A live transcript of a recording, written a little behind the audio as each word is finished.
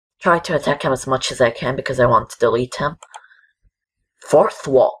Try to attack him as much as I can because I want to delete him. Fourth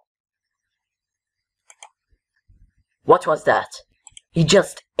wall. What was that? He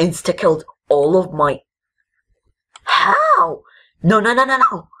just insta-killed all of my... How? No, no, no, no,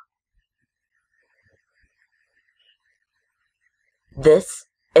 no! This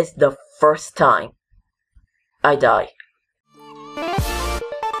is the first time I die.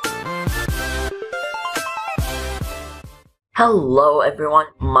 Hello everyone,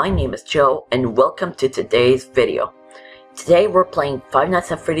 my name is Joe and welcome to today's video. Today we're playing Five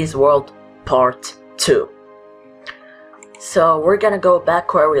Nights at Freddy's World Part 2. So we're gonna go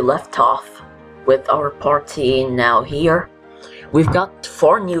back where we left off with our party now here. We've got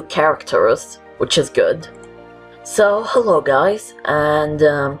 4 new characters, which is good. So hello guys,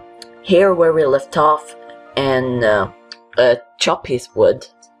 and here where we left off in Choppy's wood.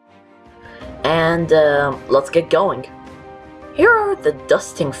 And let's get going. Here are the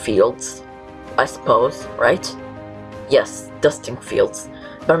dusting fields, I suppose, right? Yes, dusting fields.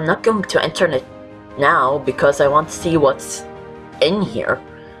 But I'm not going to enter it now because I want to see what's in here.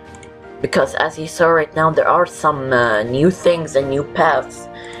 Because as you saw right now, there are some new things and new paths.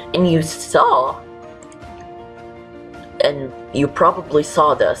 And you saw, and you probably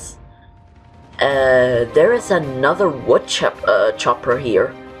saw this, there is another wood chopper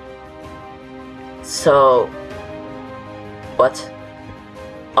here. So... What?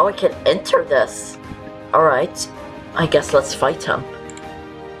 Oh, I can enter this. Alright, I guess let's fight him.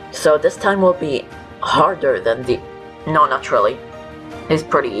 So this time will be harder than the... No, not really. It's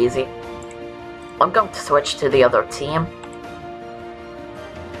pretty easy. I'm going to switch to the other team.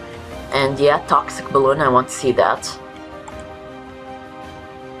 And yeah, Toxic Balloon, I want to see that.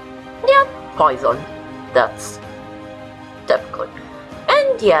 Yeah, Poison. That's typically.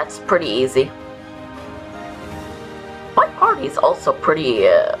 And yeah, it's pretty easy. My party is also pretty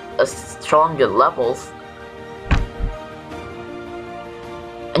strong in levels.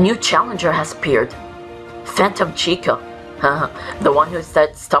 A new challenger has appeared. Phantom Chica. The one who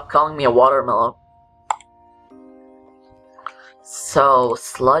said stop calling me a watermelon. So,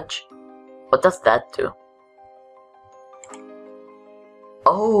 Sludge. What does that do?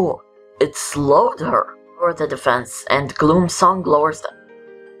 Oh, it slowed her. Lower the defense, and Gloom Song lowers the...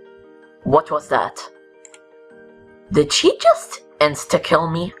 What was that? Did she just insta-kill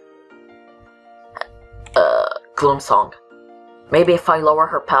me? Gloom Song. Maybe if I lower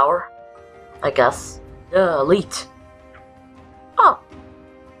her power? I guess. Elite. Oh.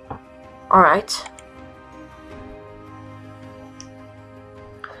 Alright.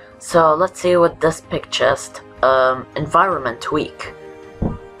 So, let's see what this pick chest. Environment weak.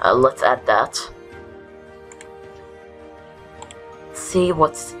 Let's add that. See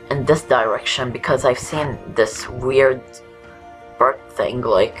what's in this direction because I've seen this weird bird thing,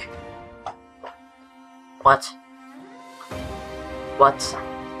 like... What? What?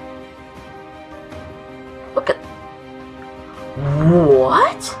 Look at...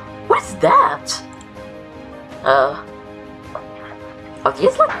 What? What's that? Are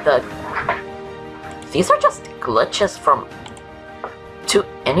these like the... These are just glitches from 2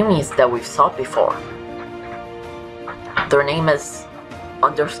 enemies that we've saw before. Their name is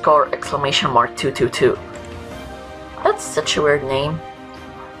 _!222. That's such a weird name.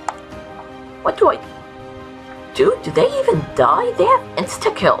 What do I do? Do they even die? They have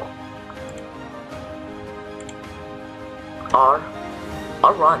insta-kill. I'll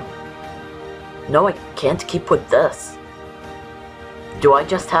run. No, I can't keep with this. Do I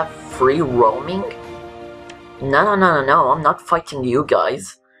just have free roaming? No, no, no, no, no, I'm not fighting you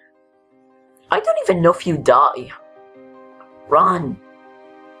guys. I don't even know if you die. Run!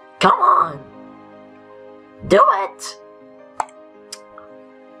 Come on! Do it!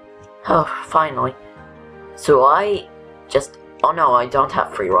 Oh, finally. So I just... Oh no, I don't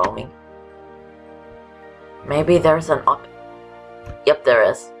have free roaming. Maybe there's an up... Yep, there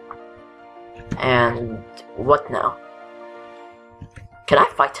is. And... what now? Can I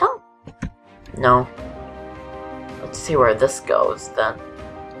fight him? No. Let's see where this goes then.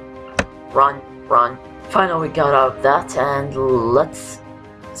 Run, run. Finally we got out of that and let's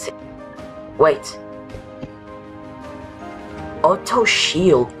see. Wait. Auto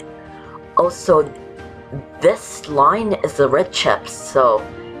shield. Also, this line is the red chip, so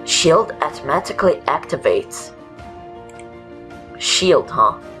shield automatically activates. Shield,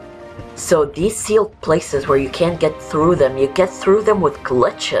 huh? So these sealed places where you can't get through them, you get through them with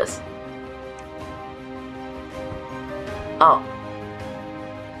glitches. Oh.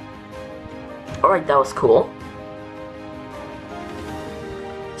 Alright, that was cool.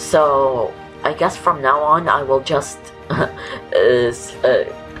 So, I guess from now on I will just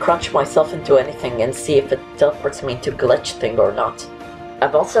crunch myself into anything and see if it teleports me into glitch thing or not.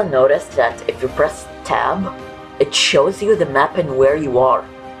 I've also noticed that if you press tab, it shows you the map and where you are.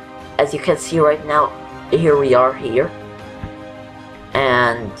 As you can see right now, here we are here.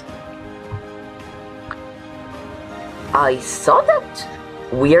 And I saw that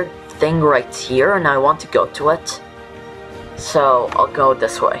weird thing right here and I want to go to it. So I'll go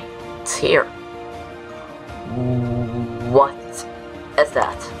this way. It's here. What is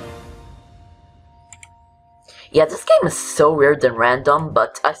that? Yeah, this game is so weird and random,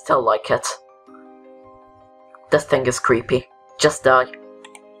 but I still like it. This thing is creepy. Just die.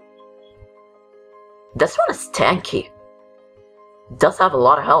 This one is tanky. Does have a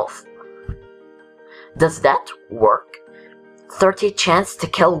lot of health. Does that work? 30 chance to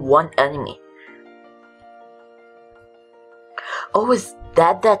kill one enemy. Oh, is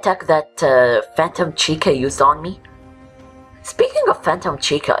that the attack that Phantom Chica used on me? Speaking of Phantom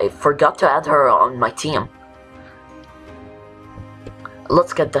Chica, I forgot to add her on my team.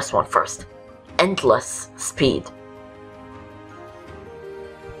 Let's get this one first. Endless speed.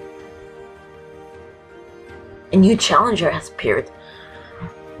 A new challenger has appeared.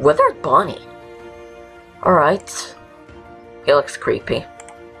 Withered Bonnie. Alright. He looks creepy.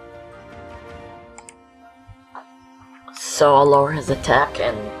 So I'll lower his attack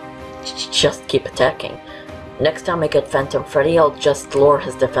and just keep attacking. Next time I get Phantom Freddy, I'll just lower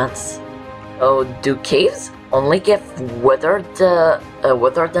his defense. Oh, do caves only give withered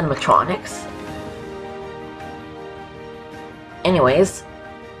animatronics? Anyways,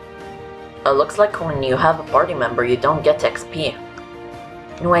 it looks like when you have a party member, you don't get XP.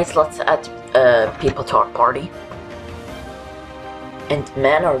 Anyways, let's add people to our party. And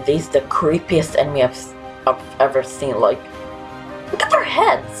man, are these the creepiest enemy I've ever seen. Like, look at their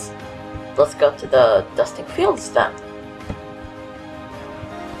heads! Let's go to the dusting fields then.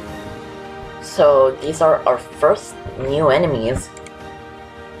 So these are our first new enemies.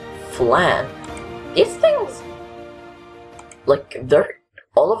 Flan. These things, like,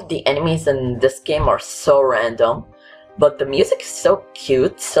 all of the enemies in this game are so random, but the music is so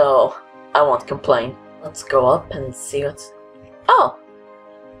cute, so I won't complain. Let's go up and see what's... Oh!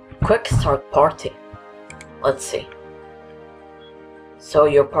 Quick start party. Let's see. So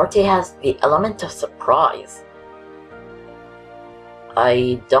your party has the element of surprise.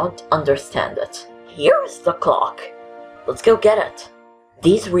 I don't understand it. Here's the clock. Let's go get it.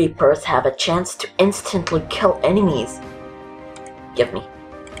 These Reapers have a chance to instantly kill enemies. Give me.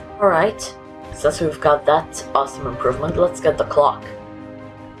 Alright, since we've got that awesome improvement, let's get the clock.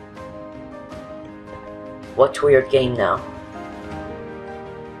 What weird game now?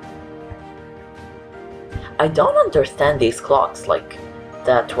 I don't understand these clocks, like,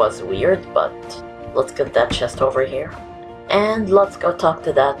 that was weird, but let's get that chest over here. And let's go talk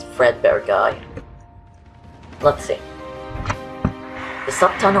to that Fredbear guy. Let's see. The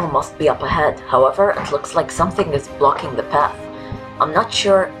sub-tunnel must be up ahead, however, it looks like something is blocking the path. I'm not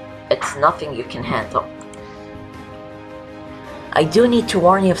sure it's nothing you can handle. I do need to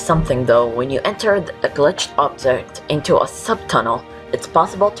warn you of something though. When you enter a glitched object into a sub-tunnel, it's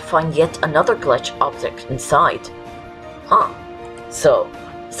possible to find yet another glitch object inside. Huh. So,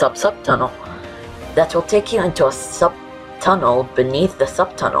 sub-tunnel. That will take you into a sub-tunnel beneath the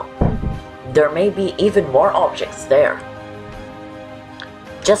sub-tunnel. There may be even more objects there.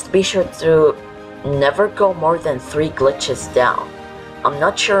 Just be sure to never go more than 3 glitches down. I'm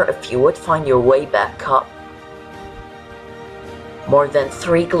not sure if you would find your way back up. More than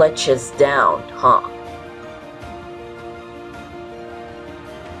 3 glitches down, huh?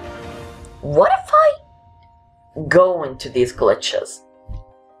 What if I go into these glitches?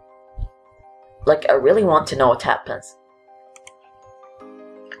 Like, I really want to know what happens.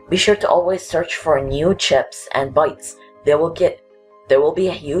 Be sure to always search for new chips and bites. There will be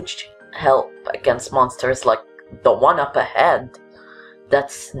a huge help against monsters like the one up ahead.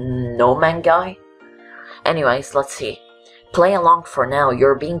 That's No Man Guy. Anyways, let's see. Play along for now.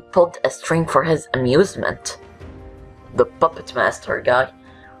 You're being pulled a string for his amusement. The Puppet Master guy.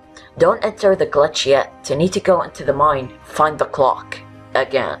 Don't enter the glitch yet. You need to go into the mine. Find the clock.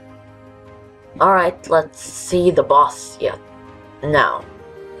 Again. Alright, let's see the boss yet. Now.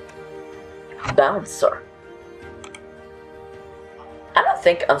 Bouncer. I don't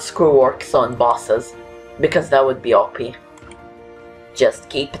think unscrew works on bosses, because that would be OP. Just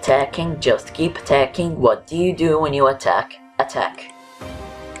keep attacking, just keep attacking. What do you do when you attack? Attack.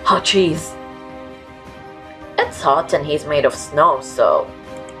 Oh jeez. It's hot and he's made of snow, so...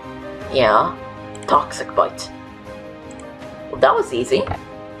 yeah, toxic bite. Well, that was easy.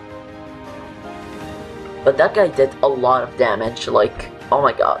 But that guy did a lot of damage, like Oh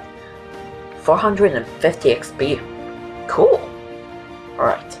my god. 450 XP. Cool.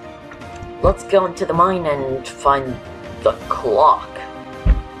 Alright. Let's go into the mine and find the clock.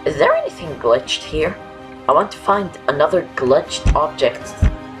 Is there anything glitched here? I want to find another glitched object.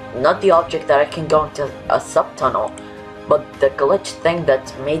 Not the object that I can go into a subtunnel, but the glitched thing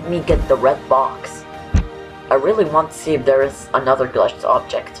that made me get the red box. I really want to see if there is another glitched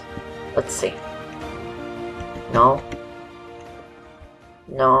object. Let's see. No.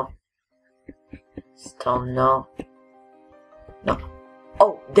 No. Still no. No.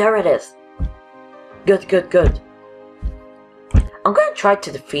 Oh, there it is. Good, good, good. I'm gonna try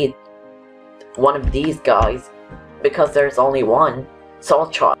to defeat one of these guys, because there's only one. So I'll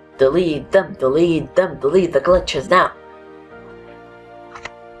try. Delete them, delete them, delete the glitches now.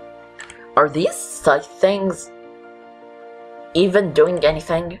 Are these scythe things even doing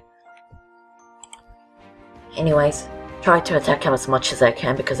anything? Anyways, try to attack him as much as I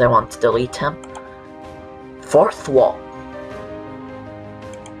can because I want to delete him. Fourth wall.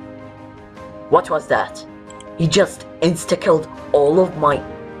 What was that? He just insta-killed all of my...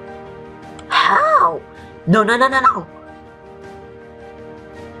 How? No, no, no, no, no!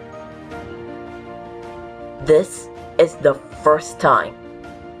 This is the first time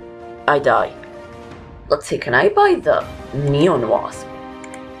I die. Let's see, can I buy the neon wasp?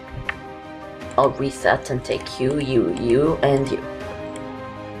 I'll reset and take you, and you.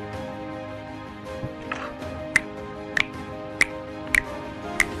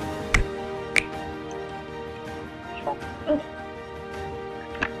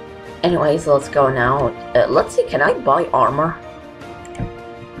 Anyways, let's go now. Let's see, can I buy armor?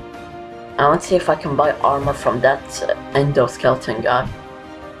 I want to see if I can buy armor from that endoskeleton guy.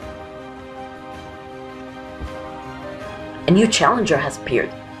 A new challenger has appeared.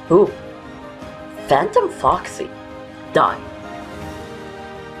 Who? Phantom Foxy. Die.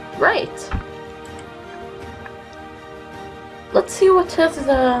 Great. Let's see what is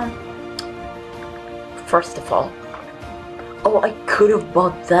first of all. Oh, I could have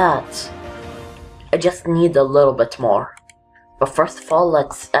bought that. I just need a little bit more. But first of all,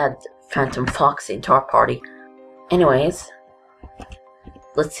 let's add Phantom Foxy into our party. Anyways,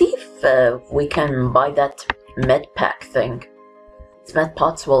 let's see if we can buy that med pack thing. Its med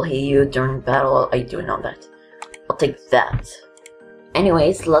pots will heal you during battle. I do know that. I'll take that.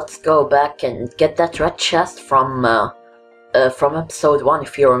 Anyways, let's go back and get that red chest from episode 1,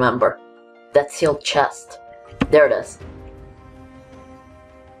 if you remember. That sealed chest. There it is.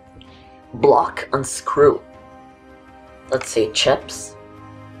 Block, unscrew. Let's see, chips.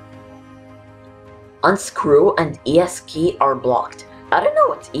 Unscrew and ES key are blocked. I don't know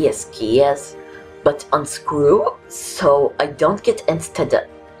what ES key is, but unscrew so I don't get insta-death.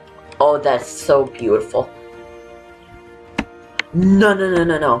 Oh, that's so beautiful. No, no, no,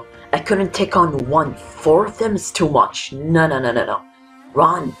 no, no. I couldn't take on one. 4 of them is too much. No, no, no, no, no.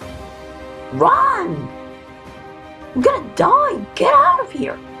 Run. Run! I'm gonna die. Get out of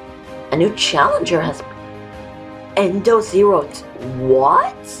here. A new challenger has... Endo Zero...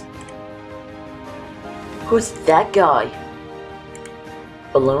 What? Who's that guy?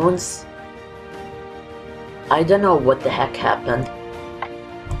 Balloons? I don't know what the heck happened.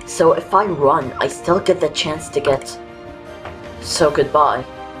 So if I run, I still get the chance to get... So goodbye.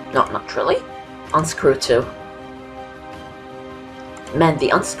 No, not really. Unscrew too. Man,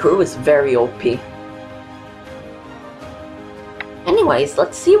 the unscrew is very OP. Anyways,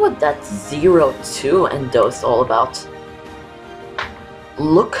 let's see what that 02 Endo is all about.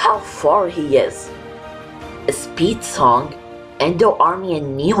 Look how far he is. A speed song, Endo Army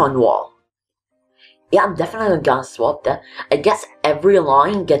and Neon Wall. Yeah, I'm definitely gonna swap that. I guess every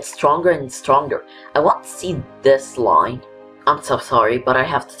line gets stronger and stronger. I want to see this line. I'm so sorry, but I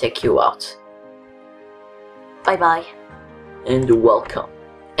have to take you out. Bye bye. And welcome,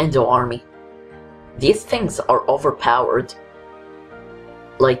 Endo Army. These things are overpowered.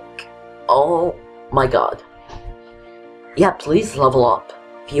 Like, oh my god. Yeah, please level up.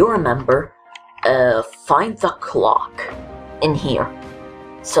 If you remember, find the clock in here.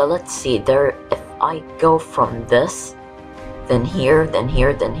 So let's see, there, if I go from this, then here, then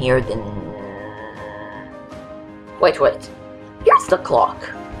here, then here, then... Wait, here's the clock.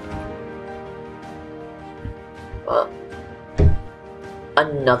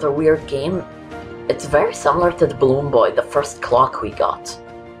 Another weird game. It's very similar to the Balloon Boy, the first clock we got.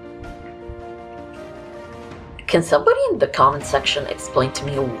 Can somebody in the comment section explain to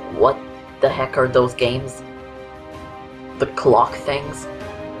me what the heck are those games? The clock things?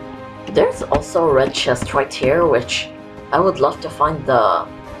 There's also a red chest right here, which I would love to find the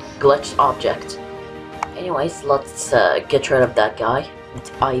glitched object. Anyways, let's get rid of that guy.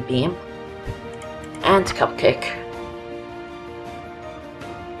 I-beam. And cupcake.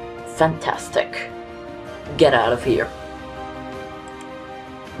 Fantastic. Get out of here.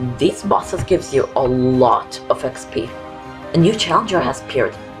 These bosses gives you a lot of XP. A new challenger has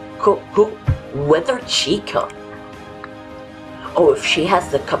appeared. Who? Withered Chica. Oh, if she has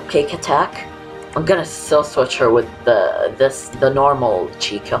the cupcake attack, I'm gonna still switch her with the normal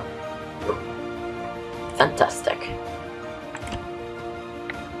Chica. Fantastic.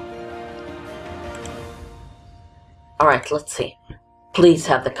 Alright, let's see. Please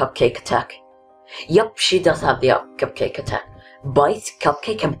have the cupcake attack. Yup, she does have the cupcake attack. Bite,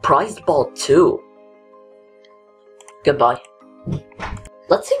 cupcake, and prize ball too. Goodbye.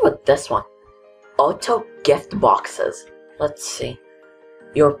 Let's see what this one. Auto gift boxes. Let's see.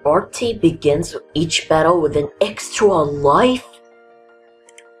 Your party begins each battle with an extra life.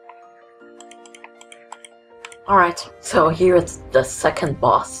 Alright, so here it's the second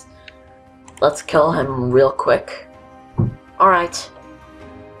boss. Let's kill him real quick. Alright.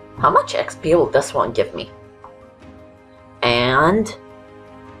 How much XP will this one give me? And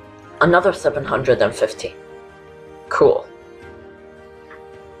another 750. Cool.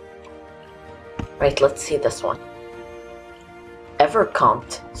 Right, let's see this one.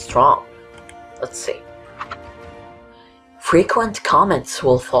 Evercompt strong. Let's see. Frequent comments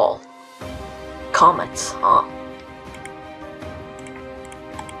will fall. Comments, huh?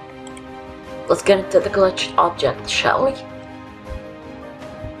 Let's get into the glitched object, shall we?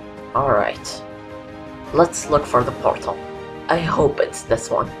 Alright. Let's look for the portal. I hope it's this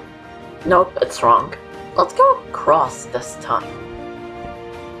one. Nope, it's wrong. Let's go across this time.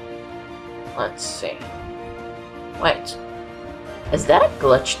 Let's see. Wait. Is that a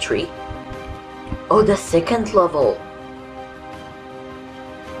glitch tree? Oh, the second level.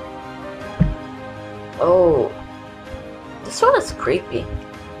 Oh. This one is creepy.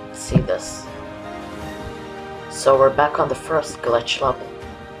 Let's see this. So we're back on the first glitch level.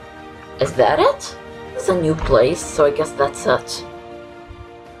 Is that it? It's a new place, so I guess that's it.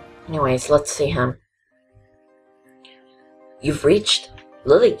 Anyways, let's see him. You've reached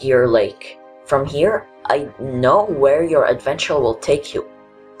Lilygear Lake. From here, I know where your adventure will take you.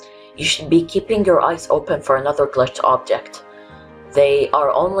 You should be keeping your eyes open for another glitched object. They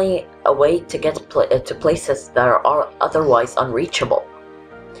are only a way to get to places that are otherwise unreachable.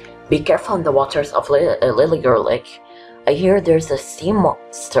 Be careful in the waters of Lilygear Lake. I hear there's a sea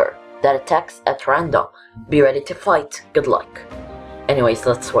monster that attacks at random. Be ready to fight. Good luck. Anyways,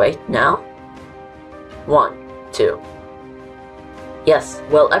 let's wait now. 1, 2. Yes,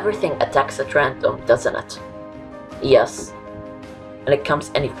 well, everything attacks at random, doesn't it? Yes. And it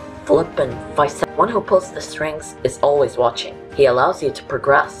comes any flippin' 5 seconds. One who pulls the strings is always watching. He allows you to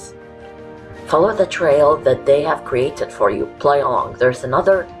progress. Follow the trail that they have created for you. Play along. There's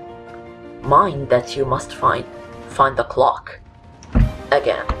another mine that you must find. Find the clock.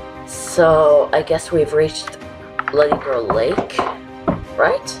 Again. So, I guess we've reached Lilygear Lake,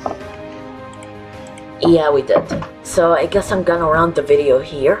 right? Yeah, we did. So, I guess I'm gonna round the video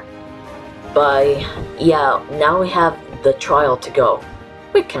here. Yeah, now we have the trial to go.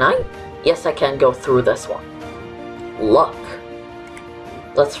 Wait, can I? Yes, I can go through this one. Luck.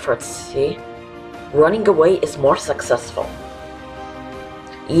 Let's first see. Running away is more successful.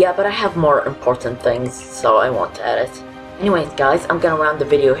 Yeah, but I have more important things, so I won't add it. Anyways, guys, I'm gonna round the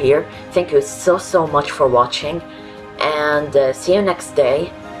video here. Thank you so much for watching, and see you next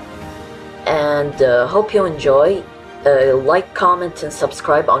day. And hope you enjoy. Like, comment, and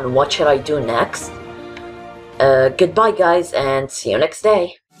subscribe on what should I do next. Goodbye, guys, and see you next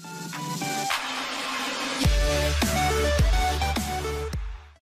day.